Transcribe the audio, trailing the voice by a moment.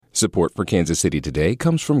Support for Kansas City Today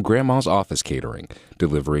comes from Grandma's Office Catering,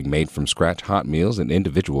 delivering made-from-scratch hot meals and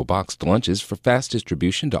individual boxed lunches for fast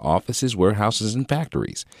distribution to offices, warehouses, and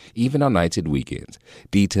factories, even on nights and weekends.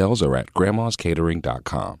 Details are at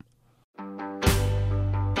grandmascatering.com.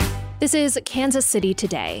 This is Kansas City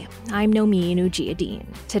Today. I'm Nomin Ujiyediin.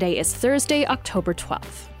 Today is Thursday, October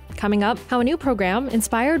 12th. Coming up, how a new program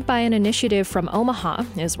inspired by an initiative from Omaha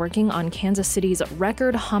is working on Kansas City's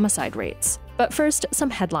record homicide rates. But first, some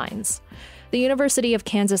headlines. The University of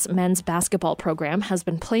Kansas men's basketball program has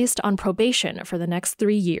been placed on probation for the next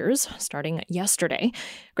 3 years, starting yesterday.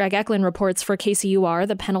 Greg Eklund reports for KCUR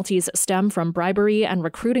the penalties stem from bribery and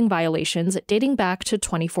recruiting violations dating back to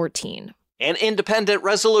 2014. An independent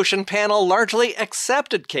resolution panel largely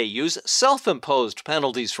accepted KU's self-imposed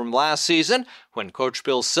penalties from last season when Coach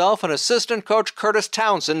Bill Self and assistant coach Curtis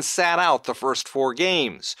Townsend sat out the first 4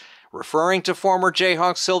 games. Referring to former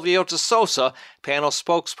Jayhawk Silvio De Sousa, panel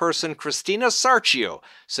spokesperson Christina Sarchio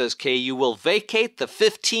says KU will vacate the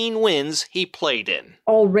 15 wins he played in.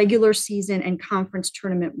 All regular season and conference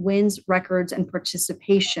tournament wins, records, and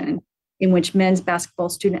participation in which men's basketball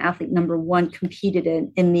student athlete number 1 competed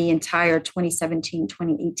in the entire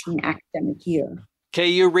 2017-2018 academic year.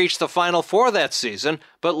 KU reached the Final Four that season,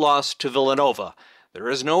 but lost to Villanova. There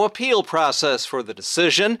is no appeal process for the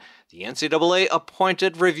decision. The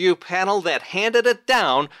NCAA-appointed review panel that handed it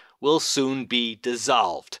down will soon be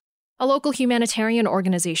dissolved. A local humanitarian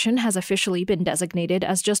organization has officially been designated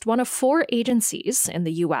as just one of 4 agencies in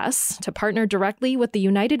the U.S. to partner directly with the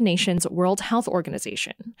United Nations World Health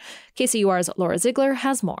Organization. KCUR's Laura Ziegler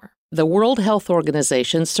has more. The World Health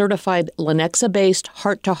Organization certified Lenexa-based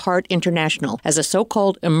Heart to Heart International as a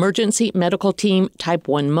so-called Emergency Medical Team Type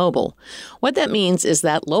 1 Mobile. What that means is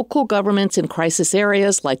that local governments in crisis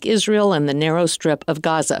areas like Israel and the narrow strip of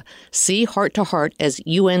Gaza see Heart to Heart as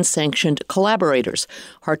UN-sanctioned collaborators.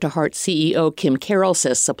 Heart to Heart CEO Kim Carroll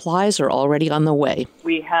says supplies are already on the way.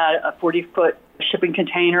 We had a 40-foot shipping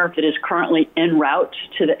container that is currently en route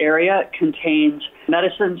to the area. It contains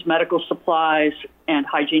medicines, medical supplies, and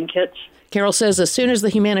hygiene kits. Carroll says as soon as the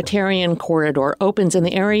humanitarian corridor opens in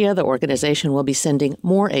the area, the organization will be sending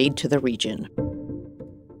more aid to the region.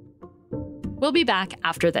 We'll be back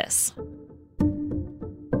after this.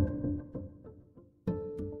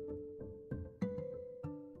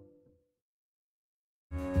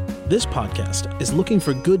 This podcast is looking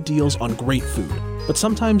for good deals on great food, but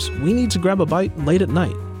sometimes we need to grab a bite late at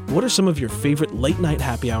night. What are some of your favorite late-night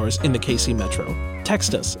happy hours in the KC Metro?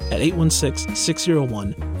 Text us at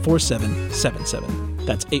 816-601-4777.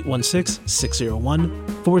 That's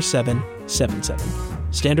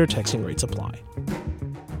 816-601-4777. Standard texting rates apply.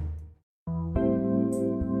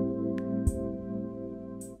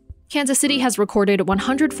 Kansas City has recorded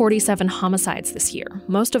 147 homicides this year,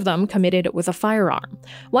 most of them committed with a firearm.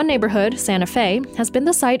 One neighborhood, Santa Fe, has been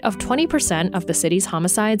the site of 20% of the city's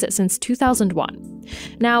homicides since 2001.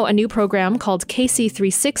 Now, a new program called KC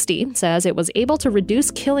 360 says it was able to reduce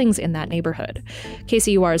killings in that neighborhood.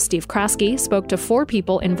 KCUR's Steve Kraske spoke to 4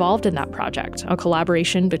 people involved in that project, a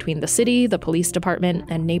collaboration between the city, the police department,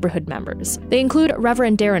 and neighborhood members. They include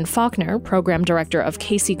Reverend Darren Faulkner, program director of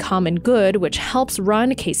KC Common Good, which helps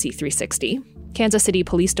run KC 360, Kansas City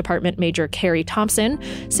Police Department Major Carrie Thompson,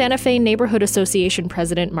 Santa Fe Neighborhood Association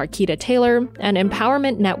President Marquita Taylor, and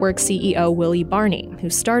Empowerment Network CEO Willie Barney,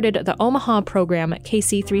 who started the Omaha program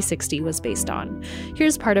KC 360 was based on.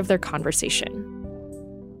 Here's part of their conversation.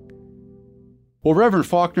 Well, Reverend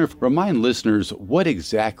Faulkner, remind listeners what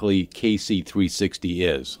exactly KC 360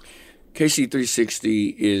 is. KC 360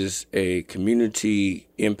 is a community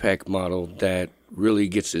impact model that really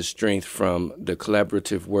gets its strength from the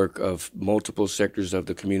collaborative work of multiple sectors of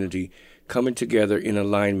the community coming together in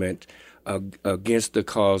alignment against the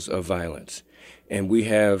cause of violence. And we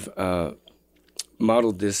have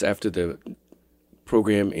modeled this after the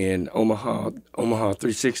program in Omaha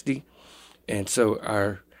 360. And so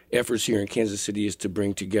our efforts here in Kansas City is to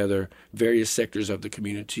bring together various sectors of the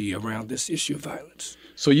community around this issue of violence.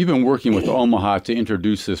 So you've been working with Omaha to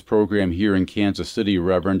introduce this program here in Kansas City,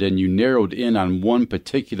 Reverend, and you narrowed in on one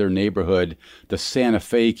particular neighborhood, the Santa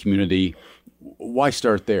Fe community. Why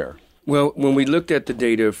start there? Well, when we looked at the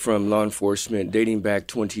data from law enforcement dating back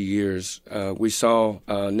 20 years, we saw,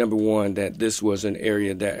 number one, that this was an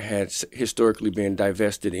area that had historically been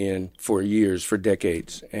divested in for years, for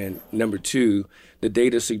decades. And number two, the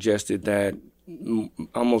data suggested that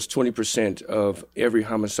almost 20% of every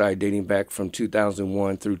homicide dating back from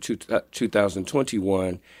 2001 through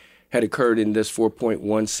 2021 had occurred in this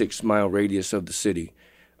 4.16-mile radius of the city.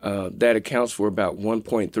 That accounts for about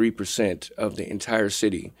 1.3% of the entire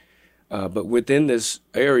city. But within this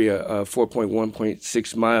area,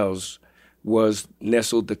 4.1.6 miles was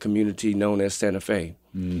nestled the community known as Santa Fe.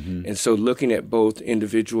 Mm-hmm. And so looking at both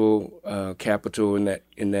individual capital in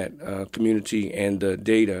that community and the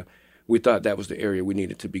data, we thought that was the area we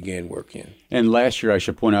needed to begin work in. And last year, I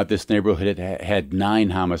should point out, this neighborhood had 9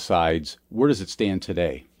 homicides. Where does it stand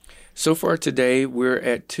today? So far today, we're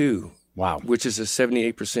at 2. Wow. Which is a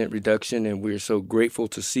 78% reduction, and we're so grateful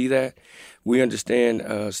to see that. We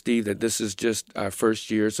understand, Steve, that this is just our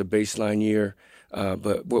first year. It's a baseline year.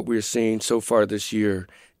 But what we're seeing so far this year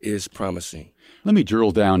is promising. Let me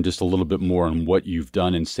drill down just a little bit more on what you've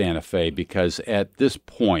done in Santa Fe, because at this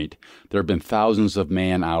point, there have been thousands of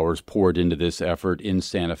man-hours poured into this effort in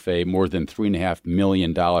Santa Fe, more than $3.5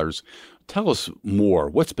 million. Tell us more.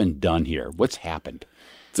 What's been done here? What's happened?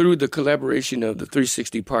 Through the collaboration of the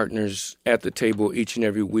 360 partners at the table each and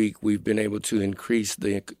every week, we've been able to increase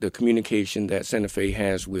the communication that Santa Fe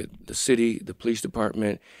has with the city, the police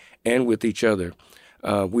department, and with each other.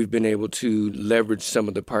 We've been able to leverage some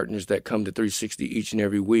of the partners that come to 360 each and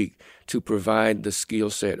every week to provide the skill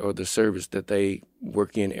set or the service that they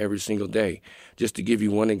work in every single day. Just to give you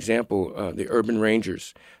one example, the Urban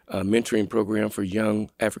Rangers mentoring program for young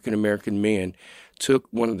African-American men took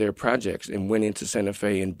one of their projects and went into Santa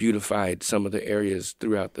Fe and beautified some of the areas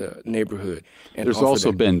throughout the neighborhood. And there's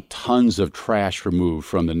also been tons of trash removed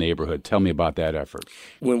from the neighborhood. Tell me about that effort.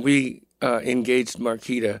 When we engaged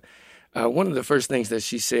Marquita, one of the first things that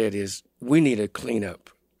she said is, we need a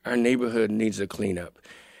cleanup. Our neighborhood needs a cleanup.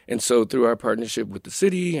 And so through our partnership with the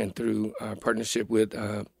city and through our partnership with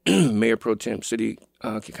Mayor Pro Tem City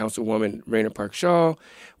Councilwoman Raina Park Shaw,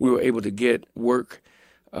 we were able to get work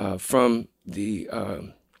from the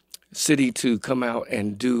city to come out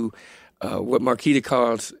and do what Marquita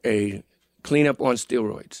calls a cleanup on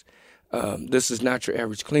steroids. This is not your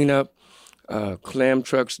average cleanup. Clam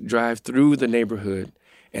trucks drive through the neighborhood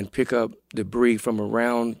and pick up debris from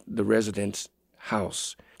around the resident's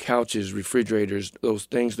house. Couches, refrigerators, those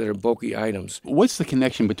things that are bulky items. What's the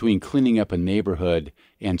connection between cleaning up a neighborhood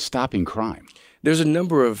and stopping crime? There's a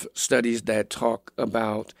number of studies that talk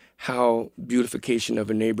about how beautification of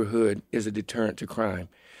a neighborhood is a deterrent to crime.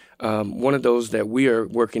 One of those that we are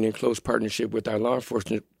working in close partnership with our law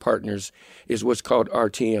enforcement partners is what's called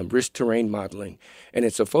RTM, risk terrain modeling. And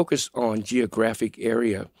it's a focus on geographic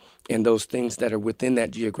area and those things that are within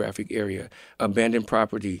that geographic area, abandoned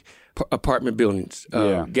property, apartment buildings,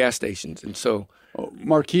 gas stations. And so,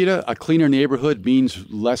 Marquita, a cleaner neighborhood means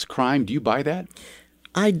less crime. Do you buy that?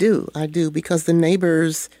 I do, because the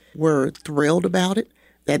neighbors were thrilled about it.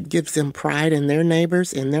 That gives them pride in their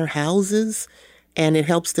neighbors, in their houses, and it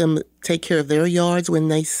helps them take care of their yards. When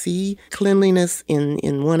they see cleanliness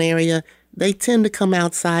in one area, they tend to come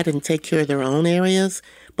outside and take care of their own areas,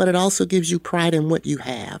 but it also gives you pride in what you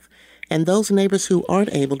have. And those neighbors who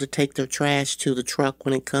aren't able to take their trash to the truck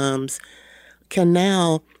when it comes can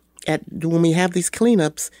now, when we have these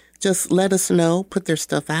cleanups, just let us know, put their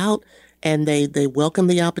stuff out, and they welcome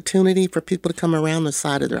the opportunity for people to come around the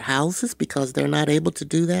side of their houses because they're not able to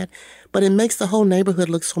do that. But it makes the whole neighborhood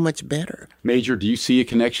look so much better. Major, do you see a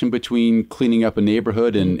connection between cleaning up a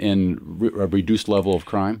neighborhood and a reduced level of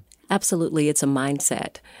crime? Absolutely. It's a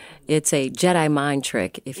mindset. It's a Jedi mind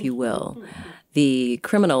trick, if you will. The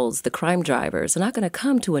criminals, the crime drivers, are not going to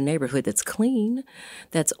come to a neighborhood that's clean,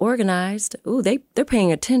 that's organized. Ooh, they're paying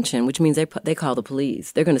attention, which means they call the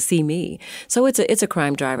police. They're going to see me. So it's a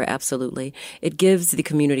crime driver, absolutely. It gives the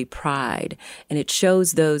community pride, and it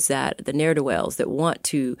shows those the ne'er-do-wells that want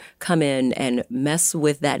to come in and mess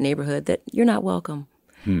with that neighborhood that you're not welcome.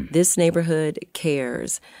 This neighborhood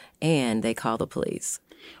cares, and they call the police.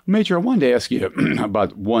 Major, I wanted to ask you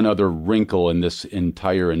about one other wrinkle in this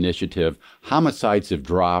entire initiative. Homicides have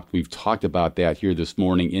dropped. We've talked about that here this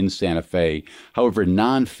morning in Santa Fe. However,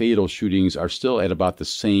 non-fatal shootings are still at about the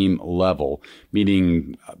same level,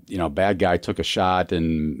 meaning, a bad guy took a shot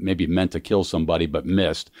and maybe meant to kill somebody but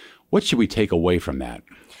missed. What should we take away from that?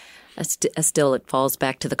 Still, it falls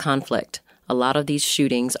back to the conflict. A lot of these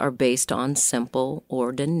shootings are based on simple,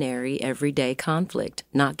 ordinary, everyday conflict,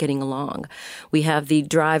 not getting along. We have the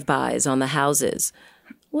drive-bys on the houses.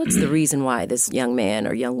 What's the reason why this young man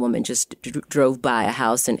or young woman just drove by a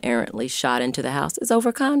house and errantly shot into the house? It's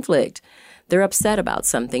over conflict. They're upset about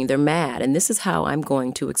something. They're mad. And this is how I'm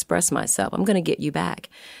going to express myself. I'm going to get you back.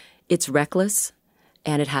 It's reckless,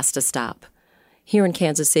 and it has to stop. Here in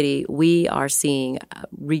Kansas City, we are seeing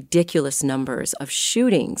ridiculous numbers of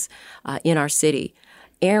shootings in our city.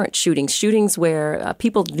 Errant shootings where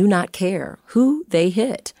people do not care who they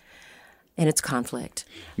hit. And it's conflict.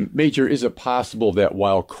 Major, is it possible that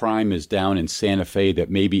while crime is down in Santa Fe, that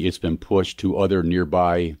maybe it's been pushed to other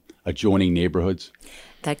nearby adjoining neighborhoods?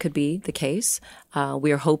 That could be the case.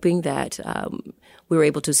 We are hoping that we're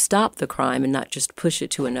able to stop the crime and not just push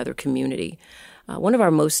it to another community. One of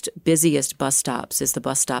our most busiest bus stops is the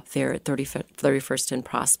bus stop there at 31st and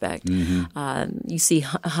Prospect. You see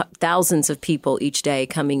thousands of people each day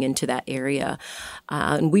coming into that area.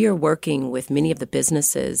 And we are working with many of the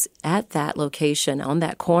businesses at that location on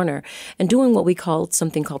that corner and doing what we call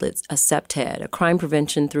something called a CPTED, a crime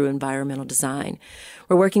prevention through environmental design.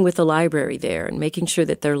 We're working with the library there and making sure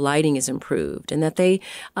that their lighting is improved and that they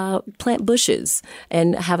plant bushes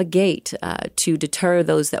and have a gate to deter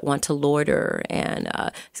those that want to loiter and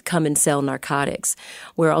come and sell narcotics.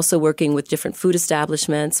 We're also working with different food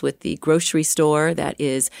establishments, with the grocery store that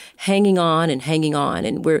is hanging on.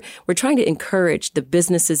 And we're trying to encourage the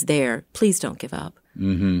businesses there. Please don't give up.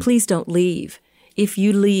 Please don't leave. If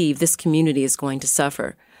you leave, this community is going to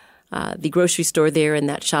suffer. The grocery store there in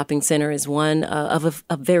that shopping center is one of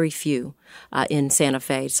a very few in Santa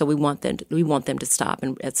Fe. So we want them to stop,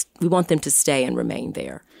 and we want them to stay and remain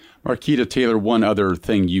there. Marquita Taylor, one other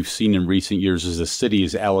thing you've seen in recent years is the city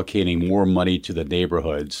is allocating more money to the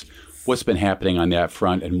neighborhoods. What's been happening on that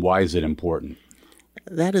front, and why is it important?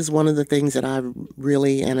 That is one of the things that I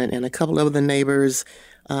really, and a couple of the neighbors,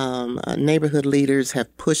 neighborhood leaders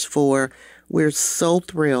have pushed for. We're so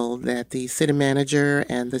thrilled that the city manager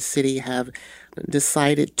and the city have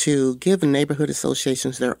decided to give neighborhood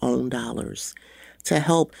associations their own dollars to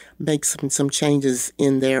help make some changes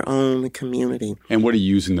in their own community. And what are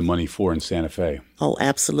you using the money for in Santa Fe? Oh,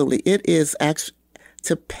 absolutely. It is actually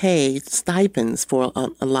to pay stipends for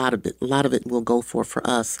a lot of it. A lot of it will go for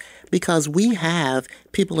us because we have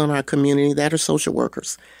people in our community that are social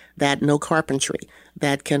workers, that know carpentry,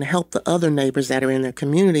 that can help the other neighbors that are in their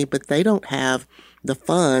community, but they don't have the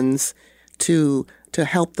funds to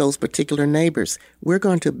help those particular neighbors. We're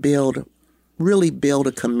going to really build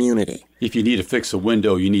a community. If you need to fix a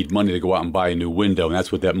window, you need money to go out and buy a new window, and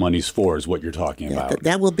that's what that money's for, is what you're talking about.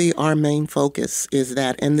 That will be our main focus, is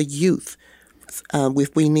that, and the youth.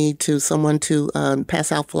 If we need someone to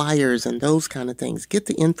pass out flyers and those kind of things, get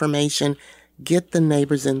the information, get the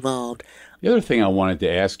neighbors involved. The other thing I wanted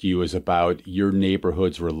to ask you is about your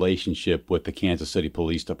neighborhood's relationship with the Kansas City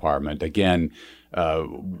Police Department. Again,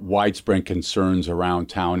 widespread concerns around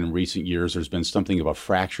town in recent years. There's been something of a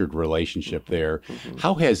fractured relationship there.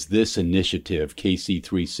 How has this initiative, KC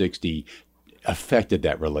 360, affected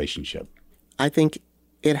that relationship? I think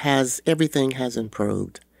everything has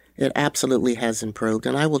improved. It absolutely has improved.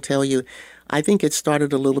 And I will tell you, I think it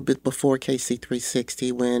started a little bit before KC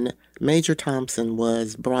 360 when Major Thompson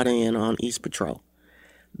was brought in on East Patrol.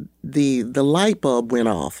 The light bulb went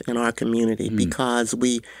off in our community because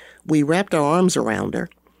we wrapped our arms around her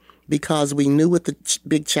because we knew what the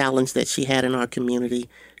big challenge that she had in our community.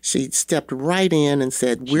 She stepped right in and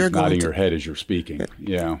said, She's nodding her head as you're speaking.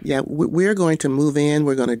 Yeah. Yeah, we're going to move in.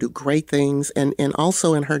 We're going to do great things. And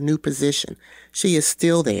also in her new position, she is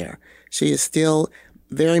still there. She is still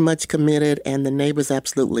very much committed, and the neighbors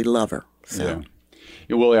absolutely love her. So.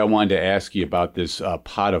 Yeah, Willie, I wanted to ask you about this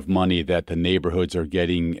pot of money that the neighborhoods are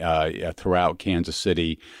getting throughout Kansas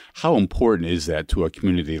City. How important is that to a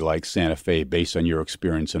community like Santa Fe based on your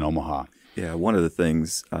experience in Omaha? Yeah, one of the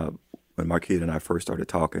things when Marquita and I first started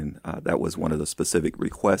talking, that was one of the specific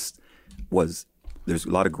requests was there's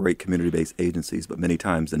a lot of great community-based agencies, but many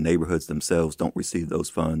times the neighborhoods themselves don't receive those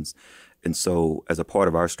funds. And so as a part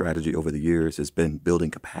of our strategy over the years has been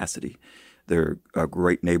building capacity. There are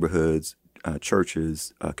great neighborhoods,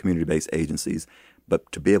 churches, community-based agencies,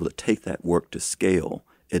 but to be able to take that work to scale,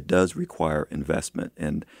 it does require investment.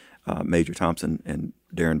 And Major Thompson and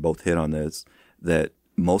Darren both hit on this, that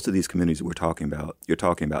most of these communities we're talking about, you're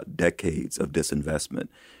talking about decades of disinvestment.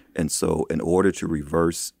 And so in order to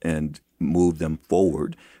reverse and move them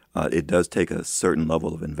forward, it does take a certain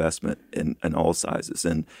level of investment in all sizes.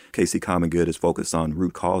 And KC Common Good is focused on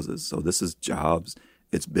root causes. So this is jobs,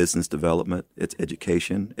 it's business development, it's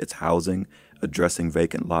education, it's housing, addressing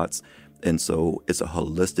vacant lots. And so it's a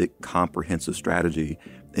holistic, comprehensive strategy,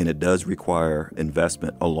 and it does require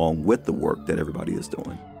investment along with the work that everybody is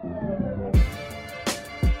doing.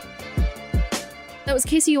 That was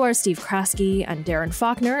KCUR's Steve Kraske and Darren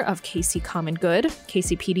Faulkner of KC Common Good,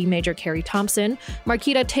 KCPD Major Carrie Thompson,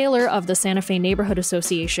 Marquita Taylor of the Santa Fe Neighborhood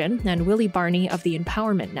Association, and Willie Barney of the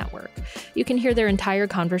Empowerment Network. You can hear their entire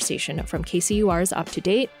conversation from KCUR's Up to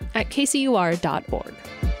Date at kcur.org.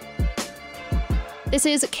 This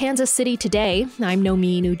is Kansas City Today. I'm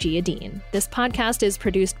Nomin Ujiyediin. This podcast is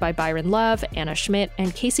produced by Byron Love, Anna Schmidt,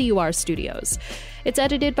 and KCUR Studios. It's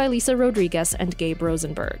edited by Lisa Rodriguez and Gabe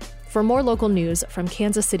Rosenberg. For more local news from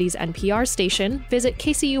Kansas City's NPR station, visit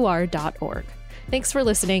kcur.org. Thanks for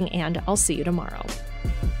listening, and I'll see you tomorrow.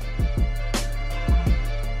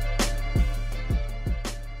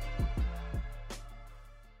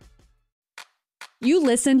 You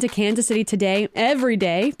listen to Kansas City Today every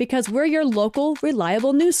day because we're your local,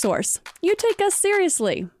 reliable news source. You take us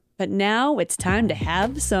seriously. But now it's time to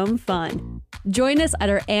have some fun. Join us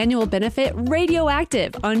at our annual benefit,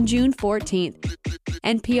 Radioactive, on June 14th.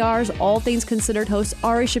 NPR's All Things Considered host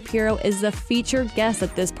Ari Shapiro is the featured guest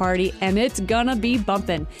at this party, and it's gonna be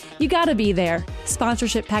bumpin'. You gotta be there.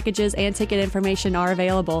 Sponsorship packages and ticket information are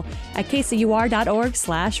available at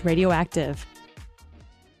kcur.org/radioactive.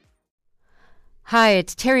 Hi,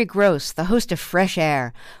 it's Terry Gross, the host of Fresh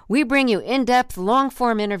Air. We bring you in-depth,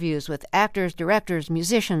 long-form interviews with actors, directors,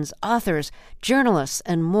 musicians, authors, journalists,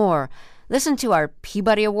 and more. Listen to our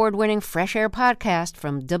Peabody Award-winning Fresh Air podcast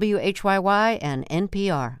from WHYY and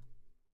NPR.